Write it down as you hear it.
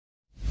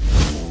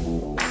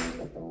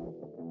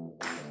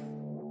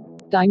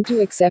Time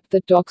to accept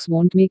that talks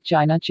won't make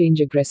China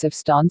change aggressive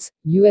stance,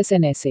 US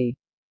and SA.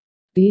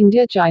 The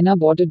India-China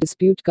border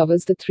dispute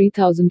covers the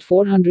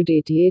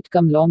 3,488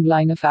 long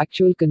line of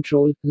actual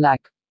control,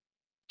 LAC.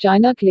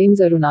 China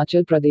claims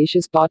Arunachal Pradesh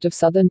is part of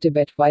southern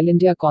Tibet while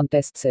India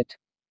contests it.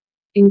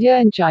 India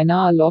and China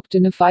are locked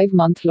in a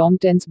 5-month-long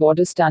tense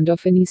border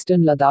standoff in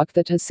eastern Ladakh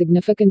that has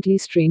significantly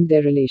strained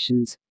their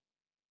relations.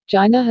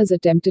 China has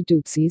attempted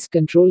to seize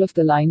control of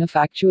the line of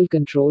actual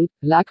control,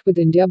 LAC, with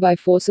India by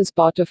force as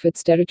part of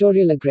its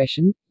territorial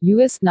aggression,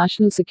 US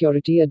National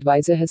Security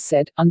Advisor has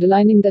said,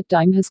 underlining that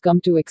time has come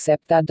to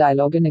accept that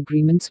dialogue and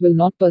agreements will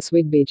not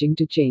persuade Beijing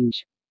to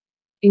change.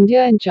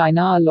 India and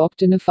China are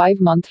locked in a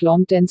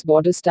 5-month-long tense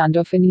border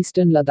standoff in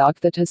eastern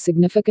Ladakh that has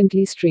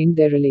significantly strained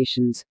their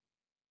relations.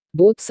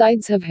 Both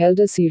sides have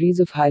held a series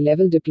of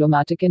high-level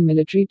diplomatic and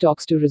military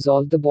talks to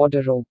resolve the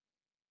border row.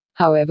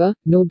 However,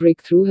 no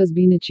breakthrough has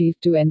been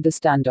achieved to end the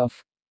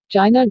standoff.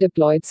 China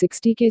deployed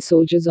 60,000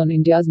 soldiers on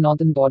India's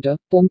northern border,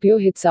 Pompeo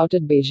hits out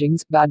at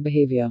Beijing's bad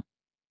behavior.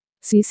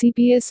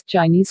 CCP's,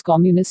 Chinese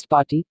Communist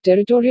Party,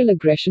 territorial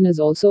aggression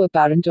is also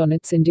apparent on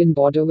its Indian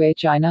border where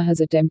China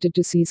has attempted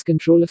to seize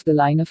control of the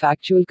line of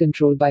actual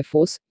control by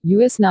force,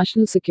 US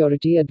National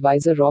Security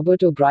Advisor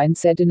Robert O'Brien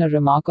said in a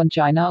remark on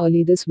China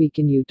early this week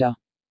in Utah.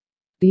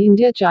 The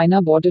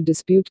India-China border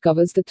dispute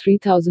covers the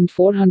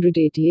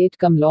 3,488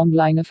 long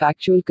line of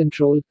actual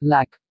control,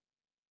 LAC.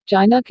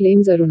 China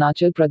claims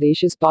Arunachal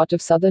Pradesh is part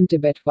of southern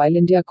Tibet while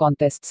India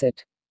contests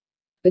it.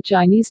 The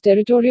Chinese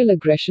territorial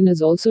aggression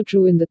is also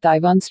true in the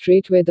Taiwan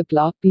Strait where the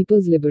PLA,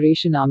 People's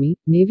Liberation Army,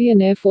 Navy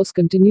and Air Force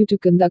continue to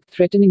conduct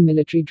threatening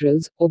military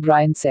drills,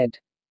 O'Brien said.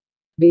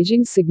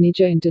 Beijing's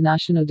signature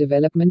International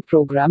Development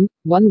Program,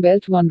 One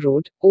Belt One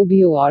Road,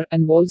 OBOR,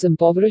 involves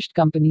impoverished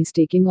companies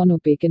taking on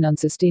opaque and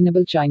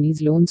unsustainable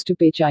Chinese loans to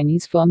pay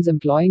Chinese firms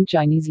employing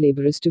Chinese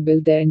laborers to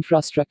build their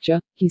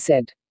infrastructure, he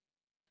said.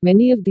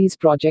 Many of these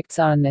projects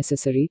are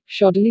unnecessary,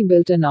 shoddily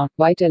built and are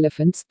white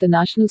elephants, the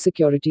National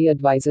Security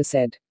Advisor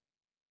said.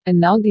 And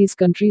now these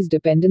countries'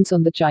 dependence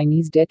on the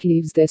Chinese debt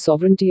leaves their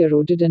sovereignty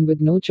eroded and with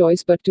no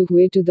choice but to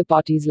adhere to the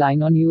party's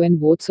line on UN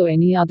votes or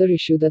any other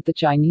issue that the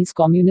Chinese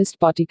Communist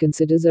Party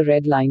considers a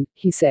red line,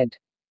 he said.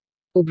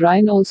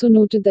 O'Brien also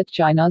noted that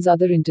China's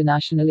other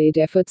international aid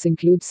efforts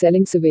include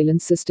selling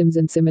surveillance systems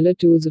and similar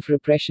tools of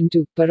repression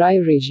to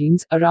pariah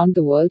regimes around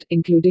the world,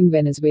 including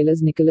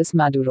Venezuela's Nicolas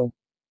Maduro.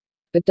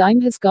 The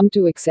time has come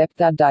to accept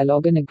that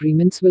dialogue and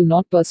agreements will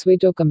not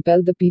persuade or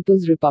compel the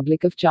People's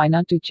Republic of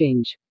China to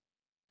change.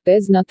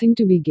 There's nothing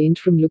to be gained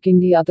from looking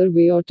the other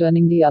way or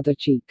turning the other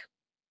cheek.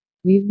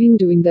 We've been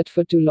doing that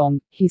for too long,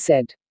 he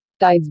said.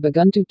 Tides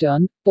begun to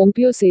turn,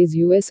 Pompeo says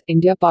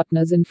US-India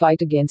partners in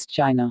fight against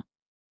China.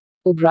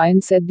 O'Brien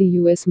said the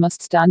US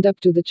must stand up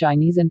to the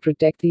Chinese and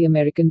protect the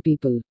American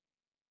people.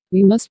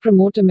 We must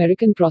promote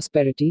American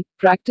prosperity,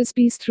 practice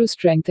peace through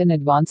strength and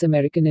advance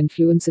American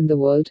influence in the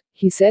world,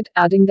 he said,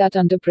 adding that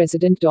under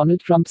President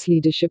Donald Trump's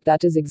leadership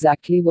that is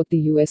exactly what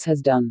the US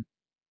has done.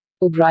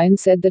 O'Brien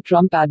said the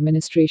Trump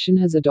administration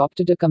has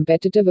adopted a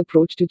competitive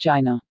approach to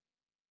China.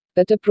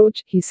 That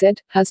approach, he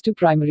said, has two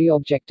primary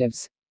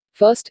objectives.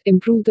 First,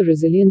 improve the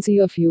resiliency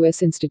of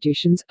US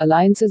institutions,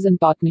 alliances and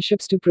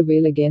partnerships to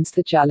prevail against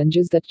the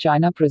challenges that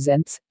China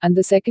presents, and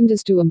the second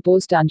is to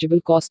impose tangible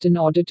cost in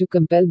order to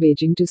compel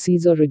Beijing to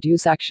cease or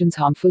reduce actions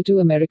harmful to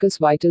America's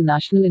vital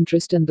national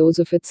interest and those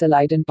of its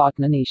allied and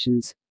partner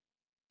nations.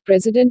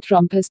 President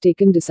Trump has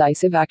taken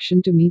decisive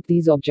action to meet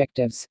these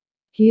objectives.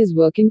 He is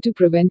working to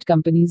prevent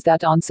companies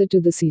that answer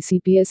to the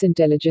CCP's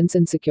intelligence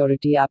and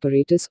security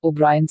apparatus,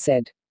 O'Brien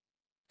said.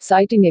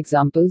 Citing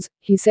examples,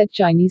 he said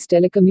Chinese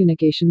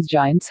telecommunications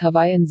giants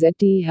Huawei and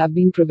ZTE have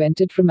been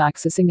prevented from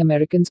accessing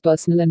Americans'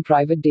 personal and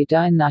private data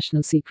and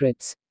national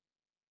secrets.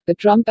 The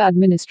Trump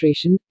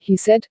administration, he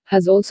said,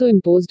 has also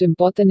imposed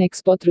import and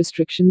export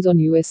restrictions on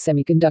US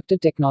semiconductor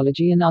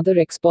technology and other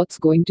exports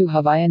going to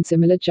Huawei and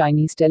similar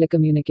Chinese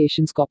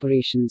telecommunications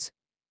corporations.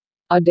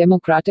 Our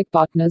democratic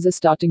partners are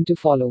starting to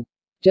follow.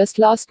 Just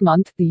last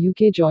month, the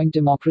UK joined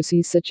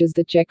democracies such as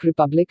the Czech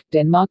Republic,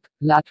 Denmark,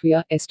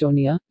 Latvia,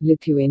 Estonia,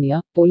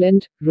 Lithuania,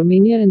 Poland,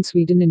 Romania and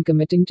Sweden in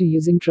committing to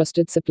using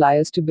trusted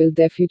suppliers to build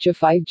their future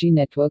 5G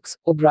networks,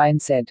 O'Brien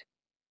said.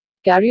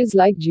 Carriers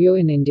like Jio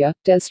in India,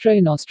 Telstra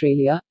in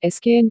Australia,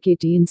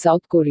 SK&KT in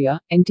South Korea,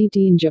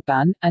 NTT in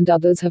Japan, and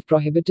others have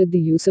prohibited the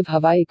use of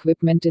Huawei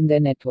equipment in their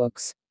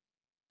networks.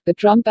 The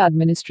Trump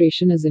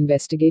administration is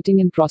investigating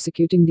and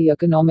prosecuting the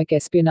economic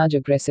espionage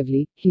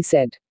aggressively, he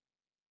said.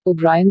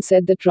 O'Brien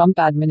said the Trump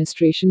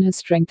administration has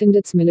strengthened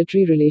its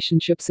military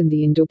relationships in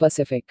the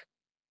Indo-Pacific.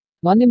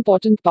 One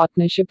important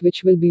partnership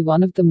which will be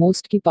one of the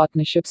most key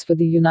partnerships for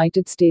the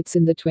United States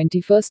in the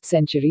 21st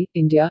century,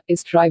 India,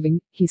 is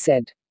thriving, he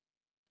said.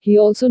 He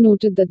also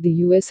noted that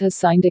the US has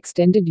signed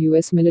extended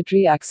US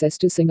military access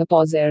to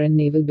Singapore's air and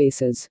naval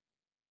bases.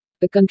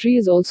 The country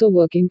is also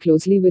working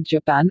closely with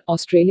Japan,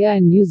 Australia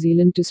and New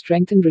Zealand to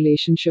strengthen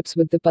relationships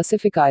with the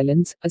Pacific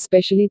Islands,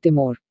 especially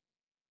Timor.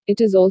 It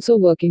is also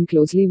working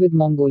closely with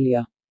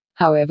Mongolia.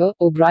 However,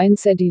 O'Brien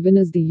said even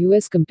as the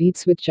US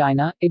competes with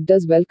China, it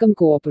does welcome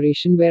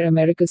cooperation where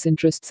America's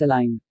interests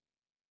align.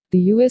 The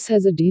US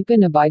has a deep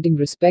and abiding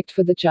respect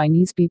for the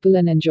Chinese people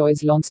and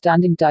enjoys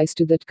long-standing ties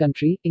to that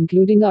country,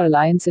 including our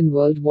alliance in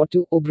World War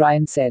II,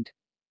 O'Brien said.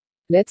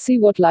 Let's see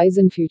what lies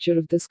in future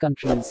of this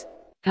countries.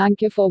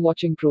 Thank you for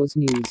watching Pros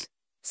News.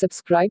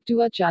 Subscribe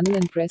to our channel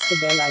and press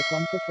the bell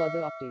icon for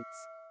further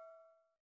updates.